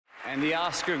And the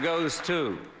Oscar goes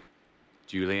to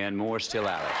Julianne Moore, Still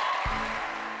Alice.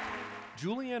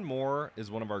 Julianne Moore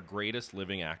is one of our greatest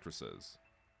living actresses.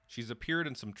 She's appeared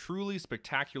in some truly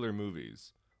spectacular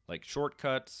movies, like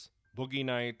Shortcuts, Boogie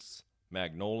Nights,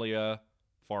 Magnolia,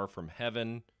 Far From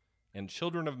Heaven, and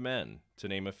Children of Men, to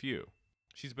name a few.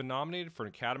 She's been nominated for an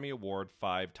Academy Award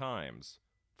 5 times,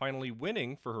 finally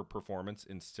winning for her performance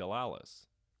in Still Alice.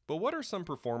 But what are some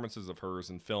performances of hers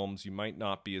in films you might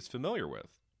not be as familiar with?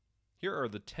 Here are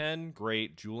the 10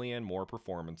 great Julianne Moore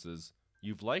performances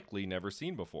you've likely never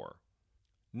seen before.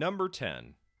 Number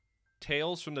 10,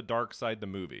 Tales from the Dark Side, the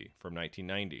movie, from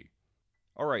 1990.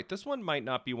 Alright, this one might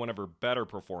not be one of her better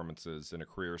performances in a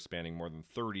career spanning more than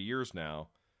 30 years now,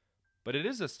 but it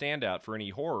is a standout for any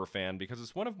horror fan because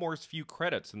it's one of Moore's few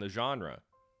credits in the genre.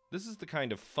 This is the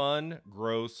kind of fun,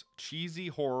 gross, cheesy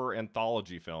horror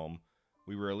anthology film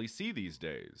we rarely see these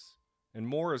days. And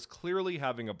Moore is clearly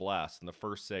having a blast in the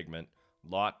first segment,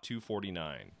 Lot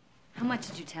 249. How much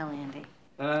did you tell Andy?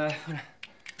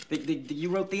 You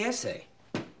wrote the essay.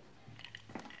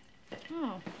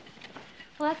 Oh,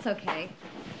 well, that's okay.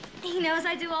 He knows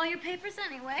I do all your papers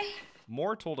anyway.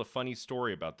 Moore told a funny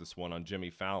story about this one on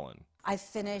Jimmy Fallon. I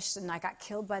finished and I got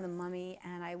killed by the mummy,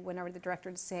 and I went over to the director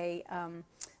to say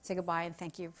goodbye and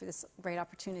thank you for this great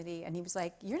opportunity. And he was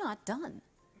like, "You're not done."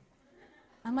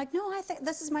 I'm like, "No, I think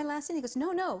this is my last scene." He goes,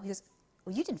 "No." He goes,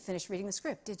 "Well, you didn't finish reading the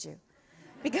script, did you?"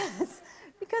 Because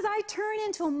I turn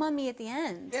into a mummy at the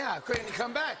end. Yeah, great, you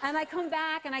come back. And I come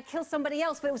back and I kill somebody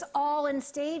else, but it was all in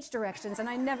stage directions and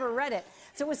I never read it.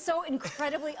 So it was so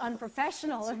incredibly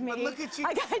unprofessional of me. But look at you.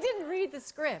 I didn't read the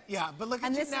script. Yeah, but look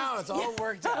at you now, it's all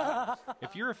worked out.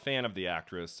 If you're a fan of the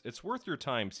actress, it's worth your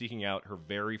time seeking out her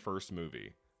very first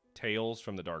movie, Tales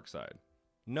from the Dark Side.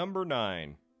 Number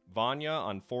 9, Vanya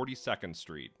on 42nd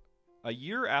Street. A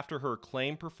year after her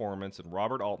acclaimed performance in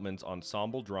Robert Altman's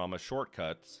ensemble drama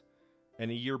Shortcuts, and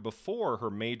a year before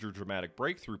her major dramatic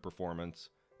breakthrough performance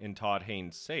in Todd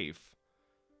Haynes' Safe,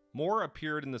 Moore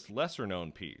appeared in this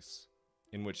lesser-known piece,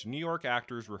 in which New York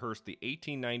actors rehearsed the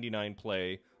 1899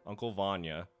 play Uncle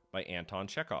Vanya by Anton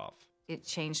Chekhov. It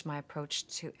changed my approach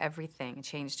to everything. It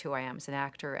changed who I am as an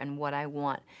actor and what I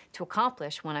want to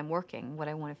accomplish when I'm working, what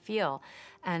I want to feel.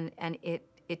 And it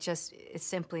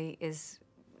simply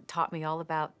taught me all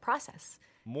about process.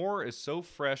 Moore is so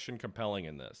fresh and compelling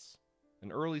in this,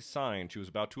 an early sign she was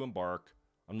about to embark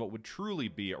on what would truly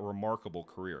be a remarkable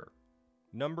career.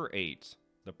 Number 8,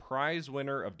 the prize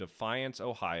winner of Defiance,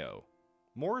 Ohio.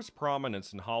 Moore's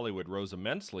prominence in Hollywood rose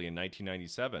immensely in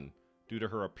 1997 due to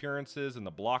her appearances in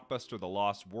the blockbuster The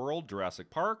Lost World, Jurassic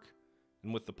Park,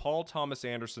 and with the Paul Thomas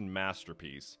Anderson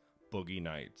masterpiece, Boogie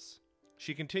Nights.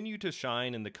 She continued to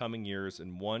shine in the coming years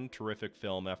in one terrific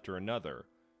film after another,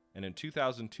 and in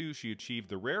 2002 she achieved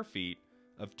the rare feat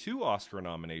of 2 Oscar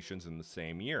nominations in the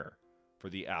same year, for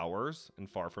The Hours and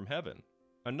Far From Heaven.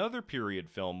 Another period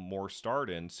film Moore starred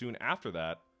in soon after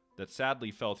that sadly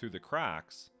fell through the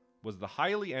cracks was the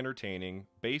highly entertaining,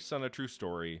 based on a true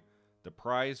story, The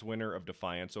Prize Winner of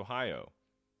Defiance, Ohio,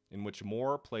 in which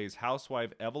Moore plays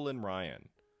housewife Evelyn Ryan,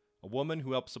 a woman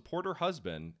who helped support her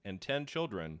husband and 10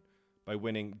 children by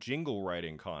winning jingle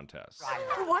writing contests.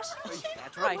 What?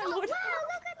 That's right. Oh, my Lord.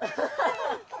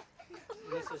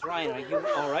 Mrs. Ryan, are you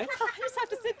all right? I just have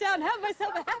to sit down and have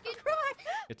myself a happy cry.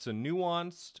 It's a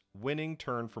nuanced, winning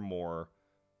turn for Moore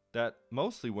that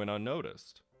mostly went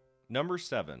unnoticed. Number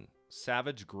 7,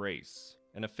 Savage Grace.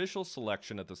 An official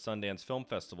selection at the Sundance Film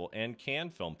Festival and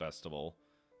Cannes Film Festival,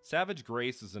 Savage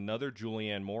Grace is another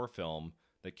Julianne Moore film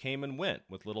that came and went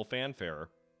with little fanfare,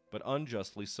 but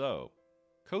unjustly so.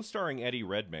 Co-starring Eddie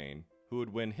Redmayne, who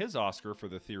would win his Oscar for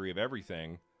The Theory of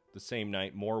Everything the same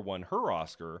night Moore won her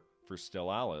Oscar for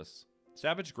Still Alice,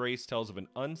 Savage Grace tells of an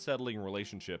unsettling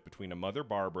relationship between a mother,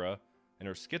 Barbara, and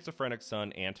her schizophrenic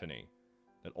son, Anthony,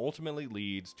 that ultimately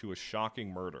leads to a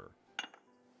shocking murder.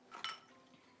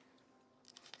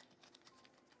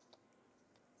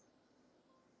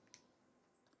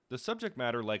 The subject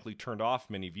matter likely turned off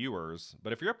many viewers,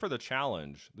 but if you're up for the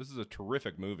challenge, this is a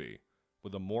terrific movie,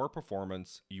 with a Moore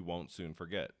performance you won't soon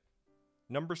forget.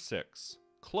 Number 6,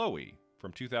 Chloe,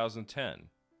 from 2010.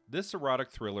 This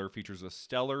erotic thriller features a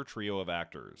stellar trio of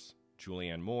actors,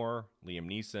 Julianne Moore, Liam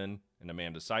Neeson, and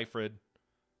Amanda Seyfried,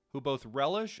 who both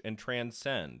relish and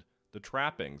transcend the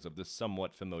trappings of this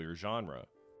somewhat familiar genre.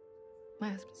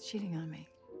 My husband's cheating on me.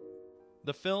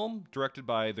 The film, directed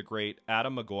by the great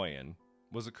Adam McGoyan,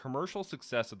 was a commercial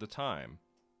success at the time,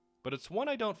 but it's one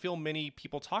I don't feel many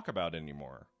people talk about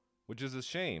anymore, which is a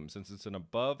shame since it's an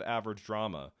above-average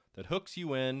drama that hooks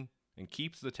you in and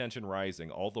keeps the tension rising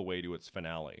all the way to its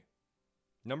finale.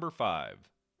 Number 5,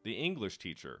 The English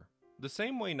Teacher, The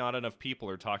same way not enough people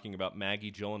are talking about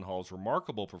Maggie Gyllenhaal's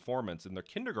remarkable performance in The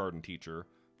Kindergarten Teacher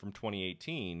from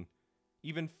 2018,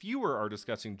 even fewer are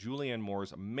discussing Julianne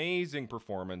Moore's amazing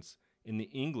performance in The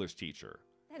English Teacher.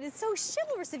 That is so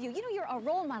chivalrous of you. You know, you're a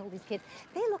role model of these kids.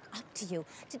 They look up to you.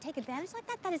 To take advantage like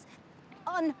that, that is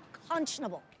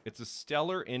unconscionable. It's a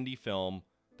stellar indie film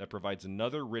that provides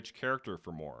another rich character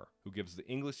for Moore, who gives the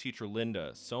English teacher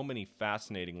Linda so many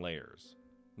fascinating layers.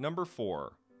 Number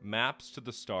 4, Maps to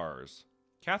the Stars.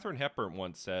 Katharine Hepburn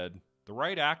once said, "The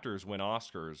right actors win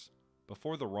Oscars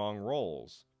before the wrong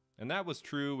roles." And that was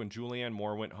true when Julianne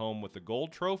Moore went home with the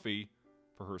gold trophy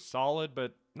for her solid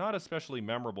but not especially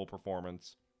memorable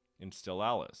performance in Still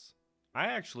Alice. I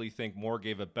actually think Moore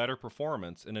gave a better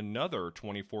performance in another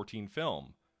 2014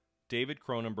 film, David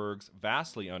Cronenberg's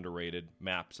vastly underrated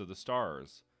Maps of the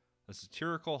Stars, a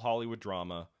satirical Hollywood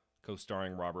drama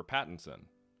co-starring Robert Pattinson.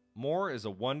 Moore is a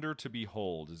wonder to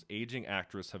behold as aging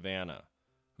actress Havana,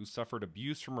 who suffered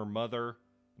abuse from her mother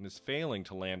and is failing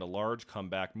to land a large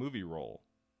comeback movie role.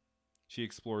 She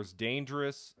explores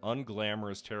dangerous,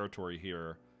 unglamorous territory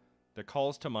here that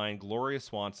calls to mind Gloria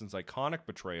Swanson's iconic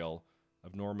portrayal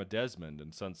of Norma Desmond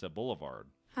in Sunset Boulevard.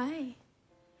 Hi.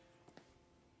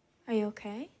 Are you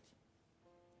okay?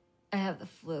 I have the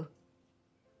flu.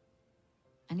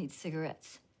 I need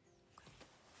cigarettes.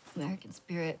 American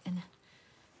Spirit, and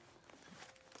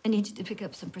I need you to pick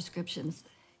up some prescriptions.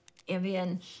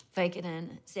 Ambien,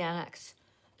 Vicodin, Xanax,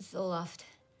 Zoloft,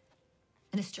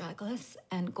 and Astragalus,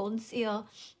 and Golden Seal.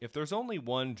 If there's only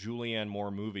one Julianne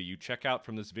Moore movie you check out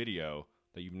from this video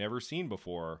that you've never seen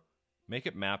before, make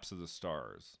it Maps of the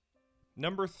Stars.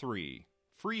 Number 3,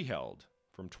 Freeheld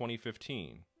from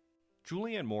 2015.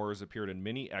 Julianne Moore has appeared in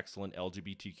many excellent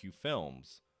LGBTQ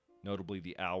films, notably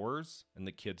The Hours and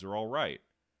The Kids Are All Right.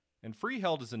 And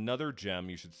Freeheld is another gem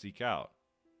you should seek out,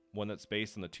 one that's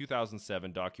based on the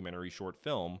 2007 documentary short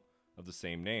film of the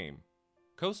same name.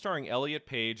 Co-starring Elliot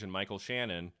Page and Michael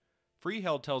Shannon,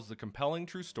 Freeheld tells the compelling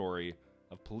true story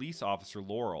of police officer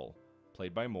Laurel,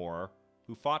 played by Moore,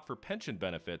 who fought for pension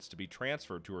benefits to be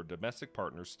transferred to her domestic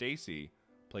partner Stacy,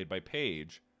 played by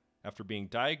Page, after being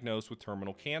diagnosed with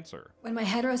terminal cancer. When my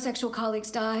heterosexual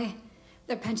colleagues die,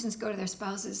 their pensions go to their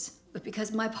spouses. But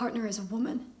because my partner is a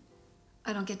woman,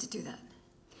 I don't get to do that.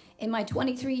 In my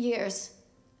 23 years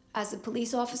as a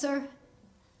police officer,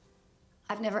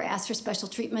 I've never asked for special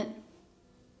treatment.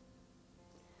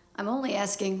 I'm only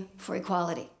asking for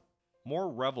equality. Moore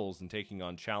revels in taking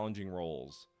on challenging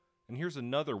roles, and here's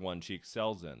another one she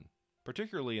excels in,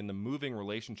 particularly in the moving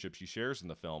relationship she shares in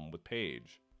the film with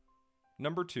Paige.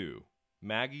 Number 2,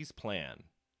 Maggie's Plan.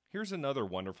 Here's another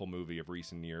wonderful movie of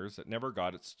recent years that never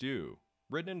got its due.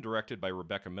 Written and directed by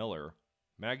Rebecca Miller,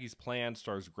 Maggie's Plan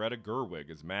stars Greta Gerwig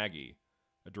as Maggie,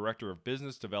 a director of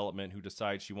business development who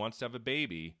decides she wants to have a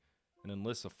baby and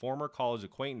enlists a former college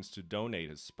acquaintance to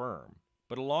donate his sperm.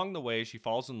 But along the way, she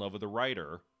falls in love with a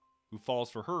writer, who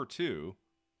falls for her too,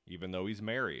 even though he's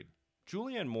married.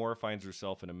 Julianne Moore finds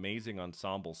herself in amazing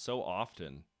ensembles so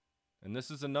often, and this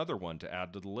is another one to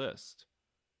add to the list.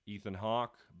 Ethan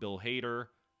Hawke, Bill Hader,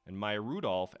 and Maya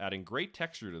Rudolph adding great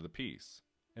texture to the piece.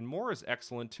 And Moore is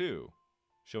excellent too,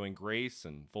 showing grace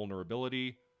and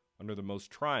vulnerability under the most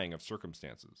trying of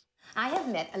circumstances. I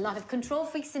have met a lot of control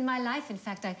freaks in my life. In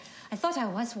fact, I thought I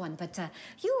was one, but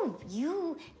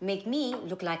you make me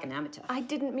look like an amateur. I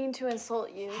didn't mean to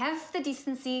insult you. Have the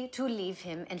decency to leave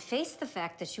him and face the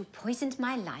fact that you poisoned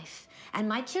my life and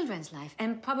my children's life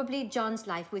and probably John's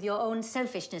life with your own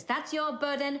selfishness. That's your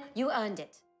burden. You earned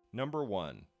it. Number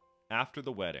 1, After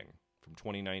the Wedding from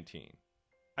 2019.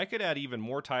 I could add even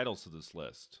more titles to this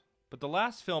list, but the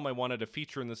last film I wanted to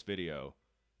feature in this video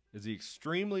is the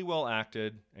extremely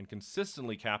well-acted and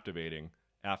consistently captivating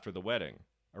After the Wedding,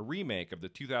 a remake of the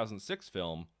 2006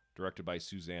 film directed by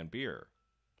Suzanne Bier.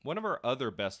 One of our other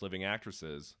best living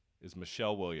actresses is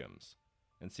Michelle Williams,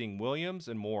 and seeing Williams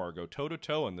and Moore go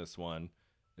toe-to-toe in this one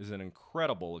is an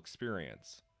incredible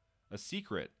experience. A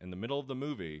secret in the middle of the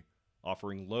movie,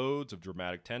 offering loads of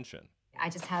dramatic tension. I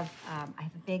just have, I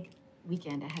have a big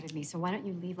weekend ahead of me, so why don't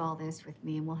you leave all this with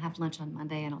me and we'll have lunch on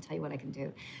Monday and I'll tell you what I can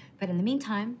do. But in the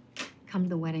meantime, come to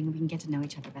the wedding and we can get to know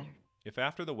each other better. If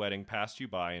After the Wedding passed you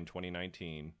by in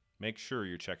 2019, make sure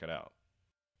you check it out.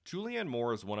 Julianne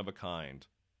Moore is one of a kind,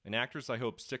 an actress I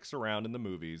hope sticks around in the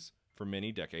movies for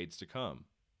many decades to come.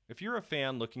 If you're a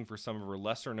fan looking for some of her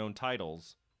lesser-known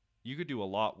titles, you could do a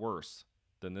lot worse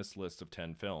than this list of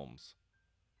 10 films.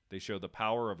 They show the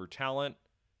power of her talent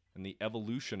and the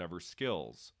evolution of her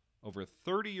skills over a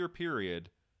 30-year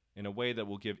period in a way that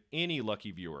will give any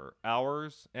lucky viewer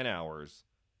hours and hours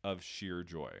of sheer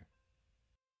joy.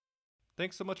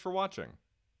 Thanks so much for watching.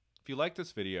 If you like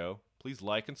this video, please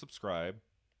like and subscribe,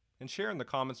 and share in the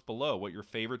comments below what your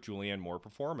favorite Julianne Moore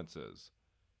performance is,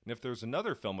 and if there's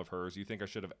another film of hers you think I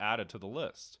should have added to the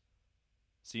list.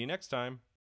 See you next time.